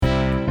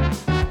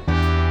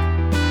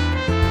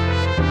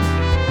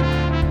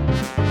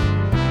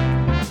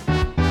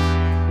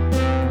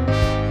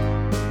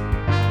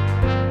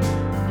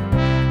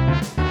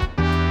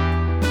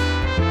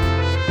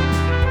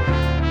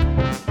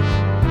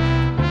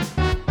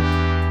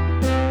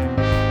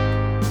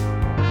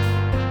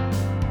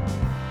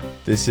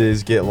This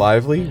is Get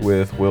Lively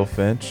with Will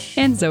Finch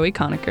and Zoe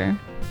Conacher.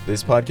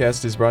 This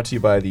podcast is brought to you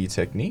by The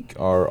Technique,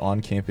 our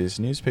on-campus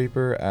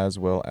newspaper, as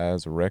well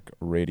as Rec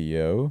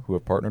Radio, who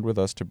have partnered with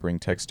us to bring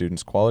tech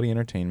students quality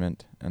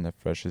entertainment and the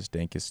freshest,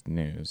 dankest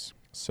news.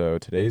 So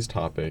today's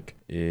topic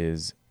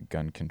is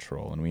gun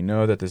control, and we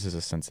know that this is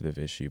a sensitive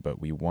issue, but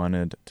we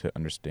wanted to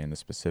understand the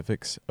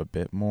specifics a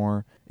bit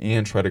more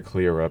and try to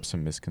clear up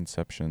some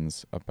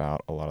misconceptions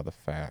about a lot of the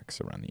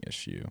facts around the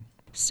issue.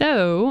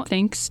 So,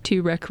 thanks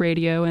to Rec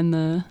Radio and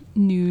the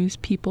news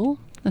people,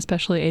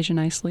 especially Asia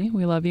Nicely,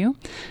 we love you.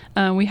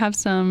 We have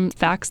some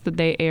facts that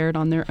they aired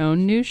on their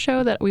own news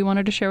show that we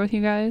wanted to share with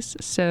you guys,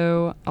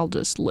 so I'll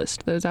just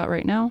list those out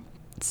right now.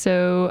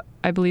 So,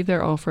 I believe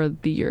they're all for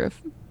the year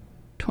of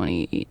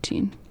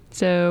 2018.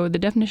 So the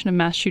definition of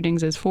mass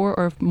shootings is 4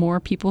 or more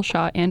people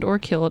shot and or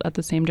killed at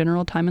the same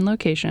general time and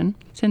location.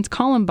 Since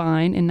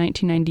Columbine in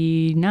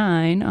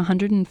 1999,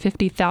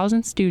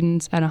 150,000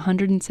 students at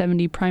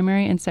 170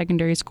 primary and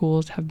secondary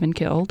schools have been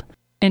killed.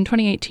 In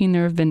 2018,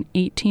 there have been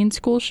 18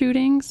 school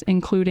shootings,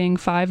 including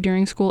 5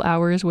 during school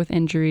hours with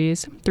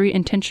injuries, 3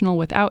 intentional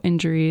without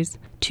injuries,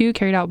 2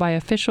 carried out by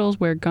officials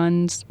where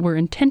guns were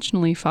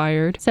intentionally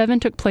fired, 7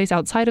 took place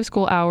outside of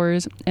school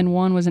hours, and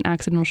 1 was an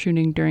accidental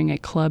shooting during a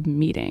club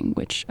meeting,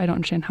 which I don't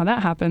understand how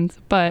that happens,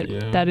 but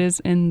that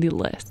is in the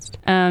list.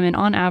 And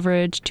on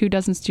average,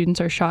 24 students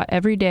are shot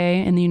every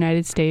day in the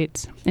United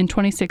States. In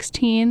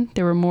 2016,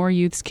 there were more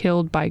youths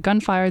killed by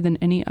gunfire than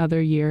any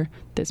other year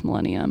this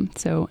millennium.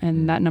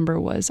 And that number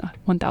was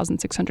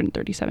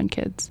 1,637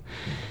 kids.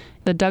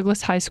 The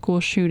Douglas High School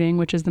shooting,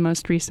 which is the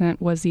most recent,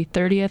 was the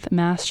 30th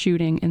mass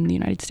shooting in the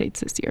United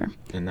States this year.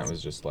 And that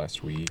was just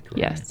last week, right?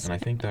 Yes. And I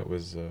think that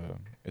was,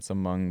 it's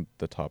among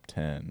the top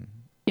 10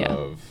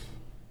 of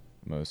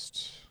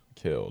most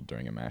killed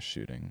during a mass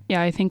shooting.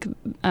 Yeah, I think,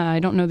 I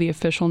don't know the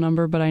official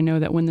number, but I know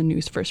that when the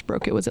news first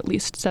broke, it was at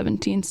least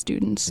 17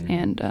 students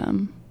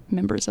and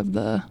members of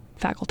the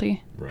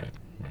faculty. Right.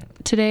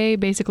 Today,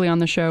 basically on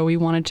the show, we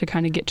wanted to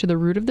kind of get to the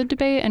root of the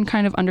debate and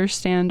kind of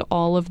understand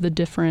all of the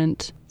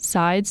different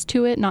sides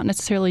to it, not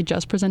necessarily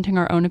just presenting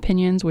our own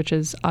opinions, which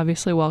is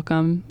obviously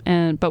welcome,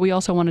 but we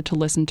also wanted to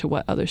listen to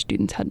what other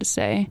students had to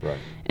say. Right.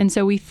 And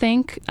so we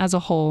think, as a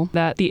whole,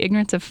 that the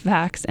ignorance of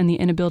facts and the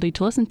inability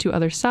to listen to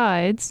other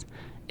sides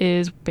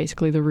is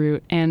basically the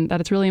root, and that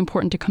it's really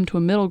important to come to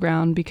a middle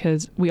ground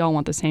because we all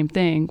want the same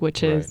thing,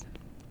 which is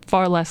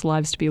far less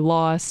lives to be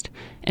lost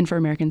and for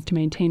Americans to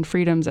maintain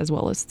freedoms as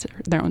well as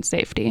their own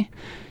safety.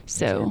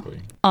 So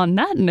on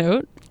that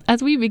note,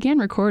 as we began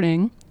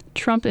recording,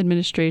 Trump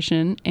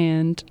administration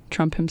and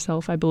Trump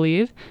himself, I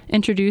believe,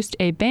 introduced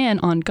a ban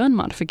on gun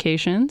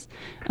modifications.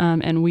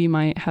 And we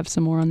might have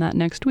some more on that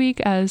next week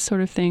as sort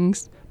of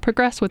things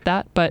progress with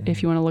that. But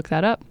if you want to look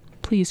that up,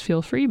 please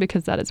feel free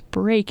because that is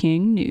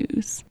breaking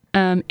news.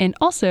 And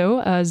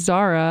also,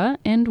 Zara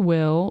and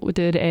Will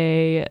did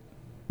a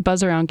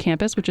Buzz Around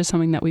Campus, which is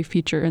something that we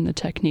feature in the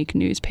Technique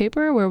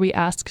newspaper, where we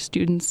ask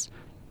students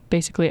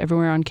basically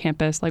everywhere on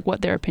campus like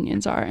what their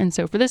opinions are. And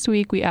so for this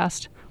week, we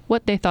asked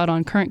what they thought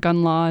on current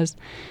gun laws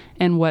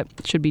and what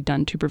should be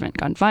done to prevent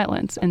gun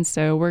violence. And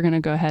so we're going to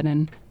go ahead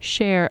and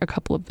share a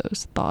couple of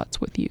those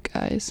thoughts with you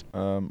guys.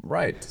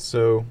 Right.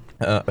 So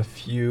a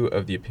few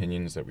of the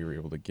opinions that we were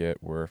able to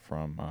get were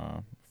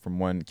from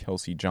one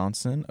Kelsey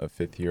Johnson, a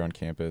 5th year on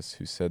campus,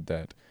 who said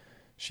that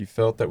she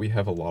felt that we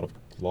have a lot of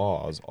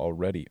laws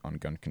already on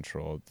gun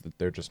control, that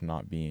they're just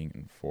not being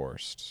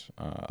enforced.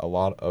 A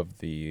lot of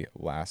the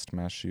last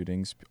mass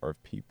shootings are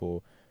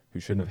people who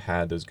shouldn't have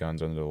had those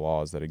guns under the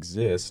laws that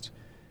exist,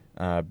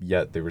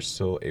 yet they were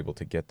still able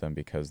to get them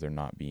because they're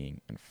not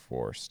being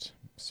enforced.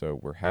 So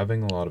we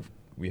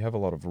have a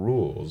lot of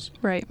rules,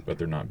 right, but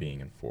they're not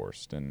being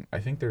enforced. And I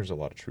think there's a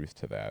lot of truth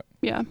to that.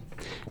 Yeah.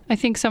 I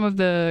think some of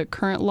the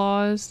current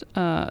laws,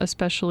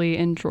 especially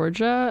in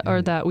Georgia,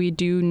 are that we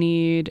do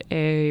need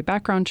a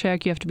background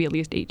check. You have to be at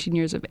least 18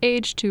 years of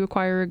age to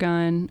acquire a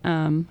gun.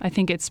 I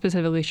think it's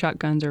specifically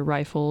shotguns or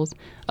rifles.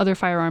 Other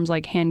firearms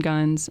like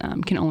handguns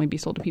can only be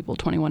sold to people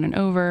 21 and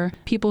over.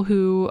 People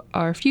who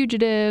are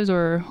fugitives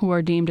or who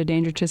are deemed a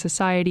danger to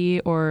society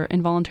or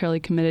involuntarily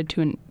committed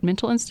to a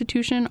mental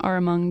institution are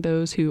among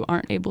those who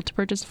aren't able to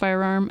purchase a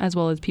firearm, as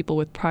well as people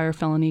with prior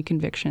felony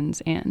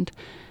convictions and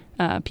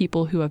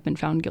people who have been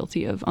found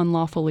guilty of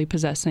unlawfully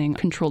possessing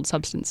controlled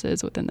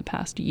substances within the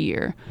past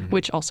year,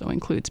 which also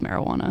includes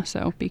marijuana.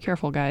 So be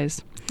careful,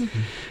 guys.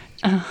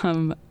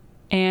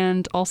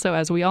 And also,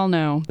 as we all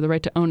know, the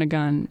right to own a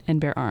gun and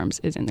bear arms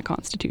is in the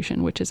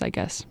Constitution, which is, I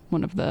guess,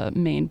 one of the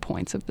main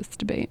points of this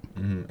debate.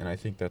 And I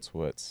think that's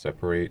what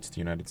separates the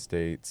United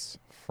States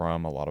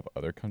from a lot of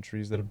other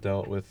countries that have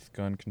dealt with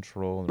gun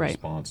control in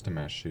response to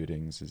mass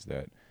shootings, is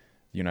that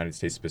the United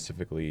States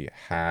specifically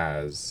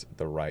has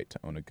the right to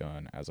own a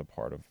gun as a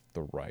part of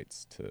the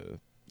rights to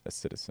a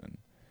citizen.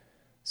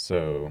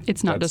 So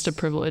it's not just a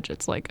privilege,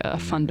 it's like a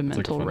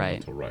fundamental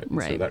right.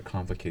 So that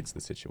complicates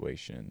the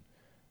situation.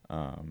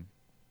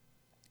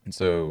 And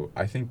so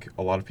I think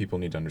a lot of people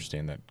need to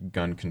understand that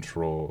gun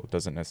control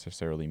doesn't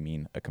necessarily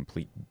mean a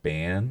complete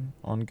ban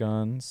on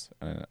guns,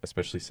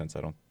 especially since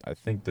I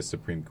think the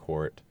Supreme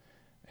Court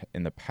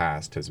in the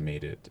past has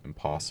made it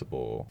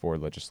impossible for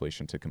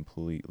legislation to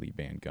completely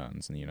ban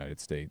guns in the United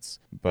States.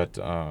 But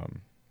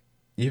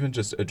even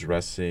just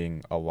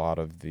addressing a lot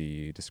of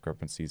the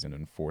discrepancies in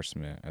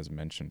enforcement, as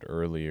mentioned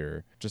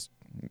earlier, just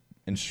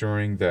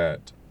ensuring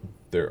that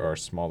there are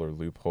smaller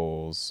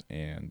loopholes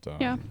and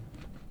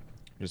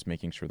just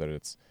making sure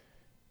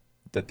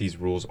that these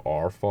rules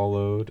are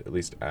followed, at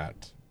least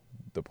at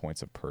the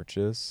points of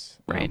purchase,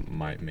 right,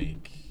 might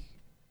make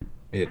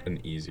it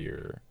an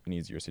easier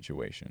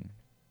situation.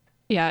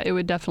 Yeah, it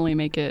would definitely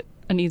make it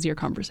an easier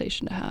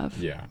conversation to have.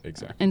 Yeah,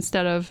 exactly.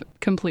 Instead of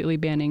completely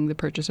banning the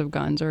purchase of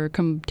guns or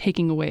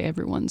taking away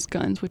everyone's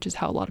guns, which is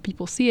how a lot of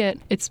people see it,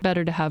 it's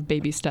better to have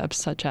baby steps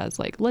such as,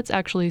 like, let's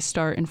actually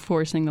start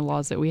enforcing the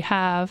laws that we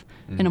have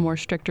in a more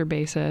stricter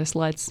basis.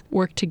 Let's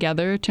work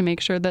together to make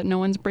sure that no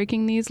one's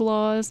breaking these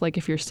laws. Like,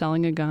 if you're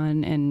selling a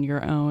gun in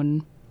your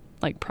own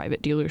like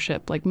private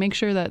dealership, like make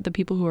sure that the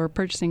people who are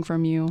purchasing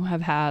from you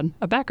have had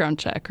a background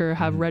check or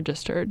have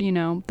registered,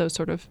 those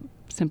sort of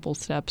simple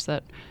steps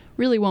that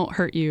really won't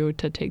hurt you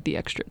to take the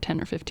extra 10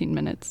 or 15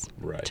 minutes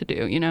to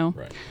do,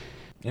 Right.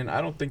 And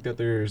I don't think that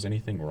there's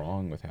anything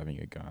wrong with having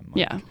a gun.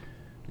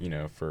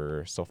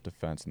 For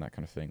self-defense and that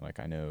kind of thing. Like,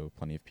 I know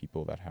plenty of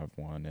people that have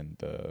one in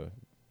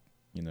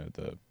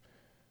the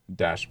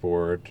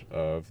dashboard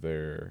of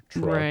their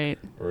truck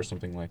or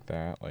something like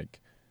that.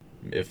 Like,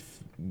 if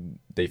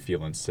they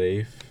feel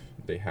unsafe,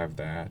 they have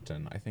that,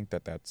 and I think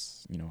that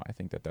that's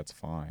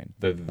fine.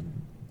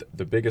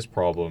 The biggest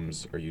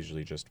problems are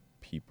usually just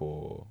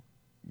people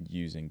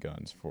using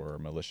guns for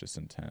malicious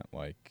intent,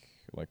 like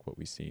what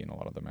we see in a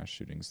lot of the mass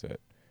shootings that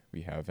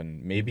we have.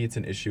 And maybe it's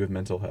an issue of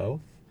mental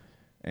health,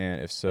 and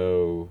if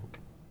so,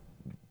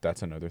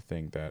 that's another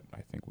thing that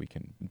I think we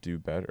can do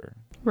better.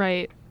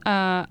 Right.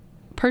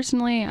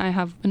 Personally, I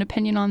have an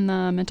opinion on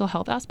the mental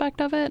health aspect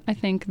of it. I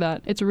think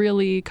that it's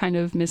really kind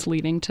of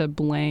misleading to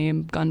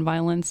blame gun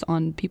violence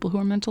on people who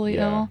are mentally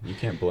ill. You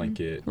can't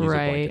use a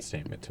blanket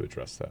statement to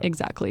address that.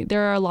 Exactly.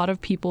 There are a lot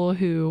of people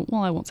who,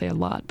 well, I won't say a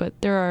lot, but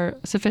there are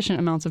sufficient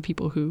amounts of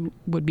people who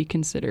would be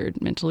considered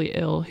mentally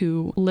ill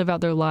who live out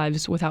their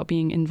lives without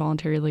being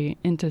involuntarily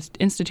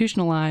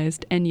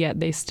institutionalized, and yet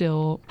they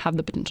still have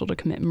the potential to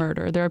commit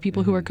murder. There are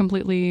people who are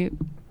completely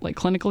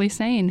clinically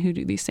sane who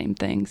do these same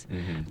things.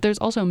 There's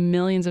also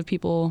millions of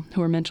people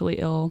who are mentally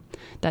ill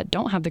that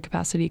don't have the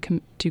capacity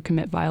to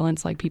commit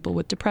violence, like people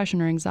with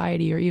depression or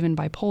anxiety or even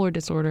bipolar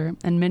disorder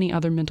and many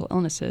other mental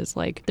illnesses.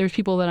 Like, there's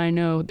people that I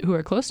know who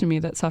are close to me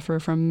that suffer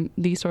from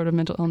these sort of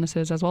mental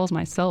illnesses, as well as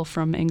myself,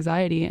 from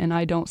anxiety, and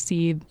I don't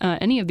see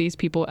any of these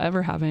people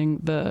ever having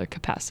the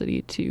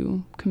capacity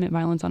to commit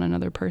violence on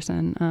another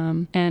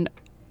person. And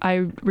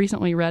I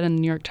recently read in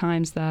the New York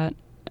Times that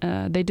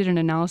they did an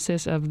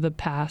analysis of the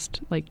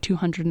past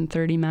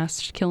 230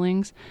 mass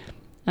killings,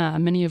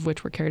 many of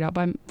which were carried out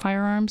by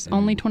firearms.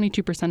 Only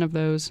 22% of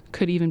those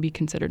could even be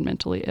considered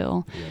mentally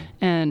ill.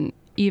 And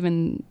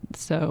even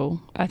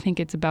so, I think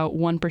it's about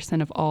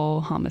 1% of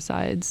all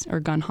homicides or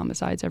gun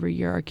homicides every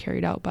year are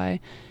carried out by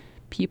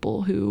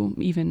people who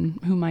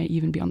might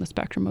even be on the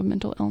spectrum of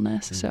mental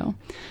illness. So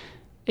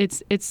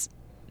it's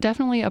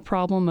definitely a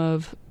problem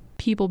of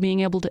people being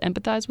able to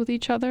empathize with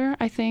each other,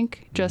 I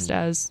think, just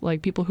as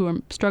people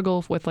who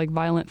struggle with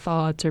violent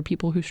thoughts, or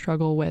people who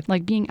struggle with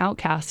being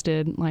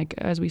outcasted,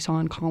 as we saw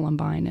in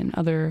Columbine and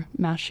other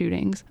mass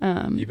shootings.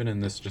 Even in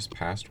this just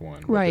past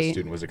one, where the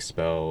student was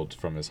expelled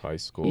from his high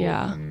school,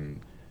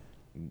 and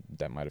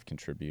that might have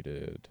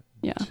contributed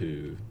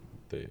to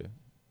the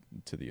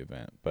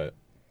event. But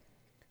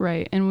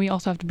right, and we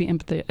also have to be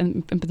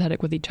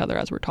empathetic with each other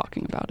as we're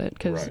talking about it,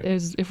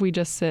 because if we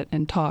just sit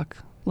and talk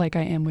like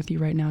I am with you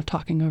right now,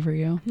 talking over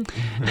you,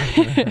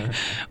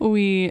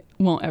 we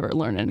won't ever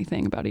learn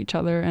anything about each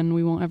other, and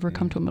we won't ever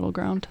come to a middle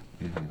ground.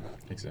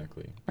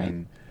 Exactly. Right.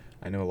 And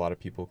I know a lot of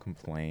people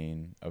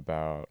complain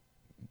about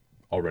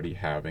already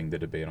having the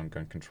debate on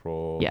gun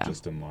control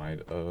just in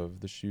light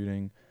of the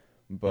shooting,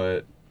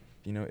 but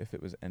if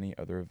it was any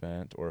other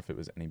event, or if it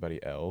was anybody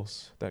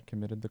else that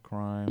committed the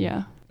crime,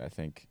 I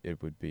think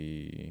it would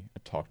be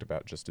talked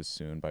about just as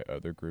soon by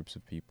other groups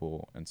of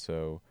people. And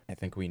so I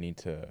think we need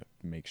to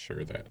make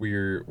sure that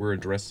we're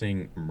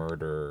addressing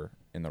murder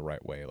in the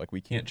right way.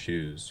 We can't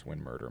choose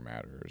when murder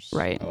matters.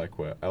 Right.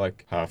 I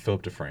like how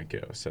Philip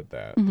DeFranco said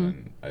that,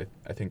 and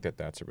I think that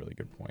that's a really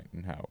good point,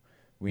 and how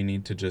we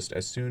need to just,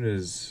 as soon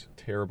as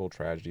terrible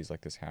tragedies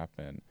like this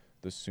happen,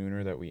 the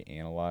sooner that we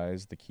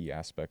analyze the key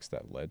aspects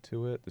that led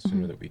to it, the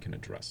sooner that we can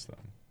address them.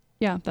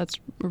 Yeah, that's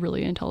a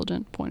really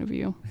intelligent point of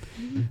view.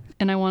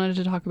 And I wanted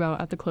to talk about,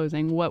 at the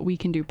closing, what we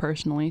can do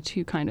personally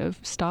to kind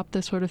of stop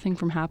this sort of thing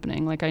from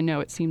happening. I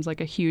know it seems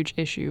like a huge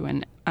issue,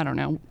 and I don't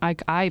know,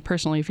 I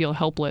personally feel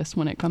helpless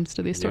when it comes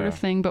to this sort of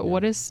thing, but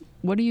what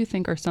do you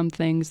think are some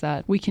things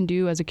that we can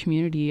do as a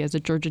community, as a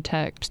Georgia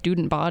Tech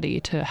student body,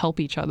 to help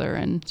each other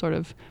and sort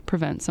of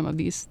prevent some of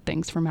these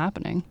things from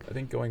happening? I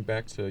think going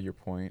back to your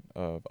point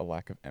of a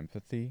lack of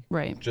empathy,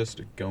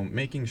 just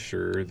making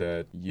sure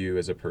that you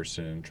as a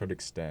person try to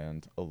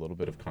extend a little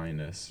bit of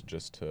kindness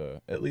just to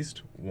at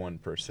least one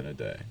person a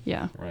day.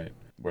 Yeah. Right.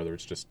 whether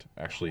it's just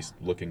actually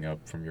looking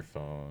up from your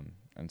phone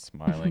and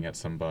smiling at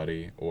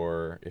somebody,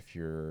 or if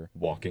you're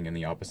walking in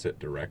the opposite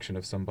direction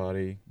of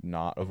somebody,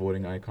 not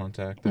avoiding eye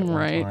contact that one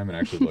Right. time and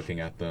actually looking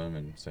at them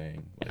and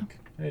saying, like,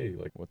 hey,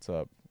 like, what's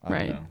up? I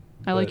Right. don't know.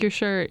 I like But your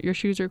shirt. Your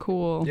shoes are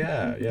cool.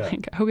 Yeah, yeah.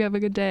 Like, I hope you have a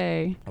good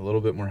day. a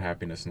little bit more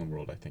happiness in the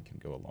world, I think, can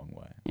go a long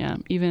way. Yeah,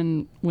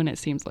 even when it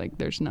seems like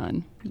there's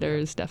none,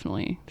 there's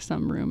definitely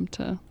some room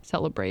to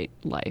celebrate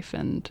life.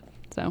 And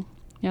so,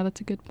 yeah,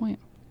 that's a good point.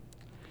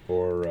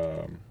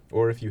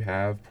 Or if you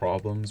have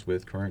problems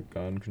with current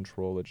gun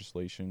control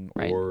legislation,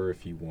 Right. or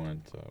if you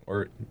want,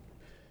 or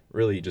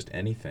really just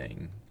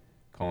anything,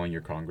 calling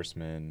your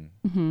congressman,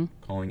 Hmm.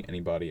 calling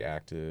anybody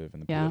active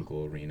in the Yeah.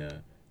 political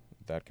arena,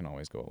 that can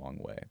always go a long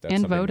way. That's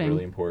And something voting.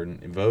 really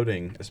important. And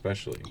voting,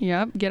 especially.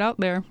 Yep, get out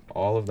there.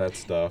 All of that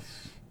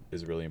stuff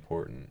is really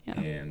important Yeah.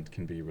 and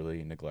can be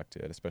really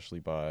neglected, especially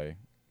by,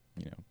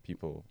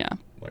 people Yeah.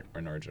 like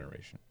in our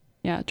generation.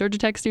 Yeah, Georgia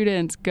Tech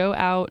students, go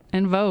out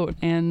and vote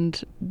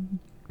and,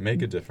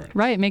 Make a difference.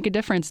 right, make a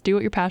difference. Do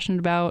what you're passionate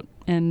about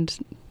and,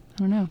 I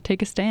don't know,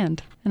 take a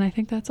stand. And I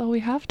think that's all we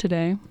have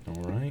today.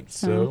 All right.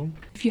 So- So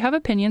If you have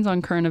opinions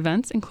on current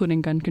events,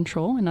 including gun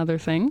control and other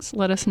things,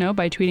 let us know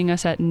by tweeting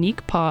us at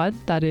NeekPod,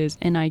 that is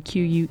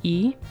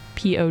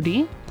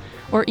NIQUEPOD,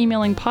 or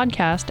emailing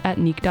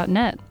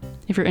podcast@neek.net.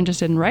 If you're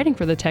interested in writing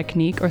for the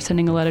Technique or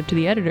sending a letter to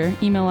the editor,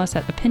 email us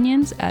at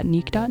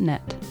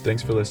opinions@neek.net.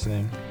 thanks for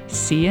listening.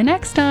 See you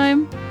next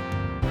time.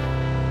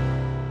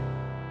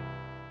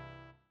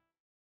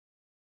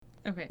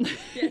 Okay.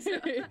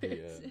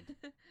 The,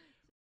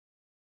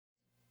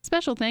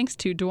 Special thanks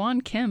to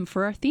Dwan Kim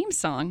for our theme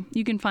song.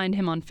 You can find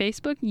him on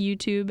Facebook,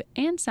 YouTube,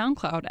 and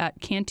SoundCloud at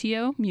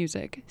Cantio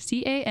Music,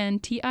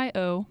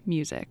 Cantio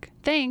Music.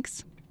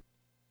 Thanks.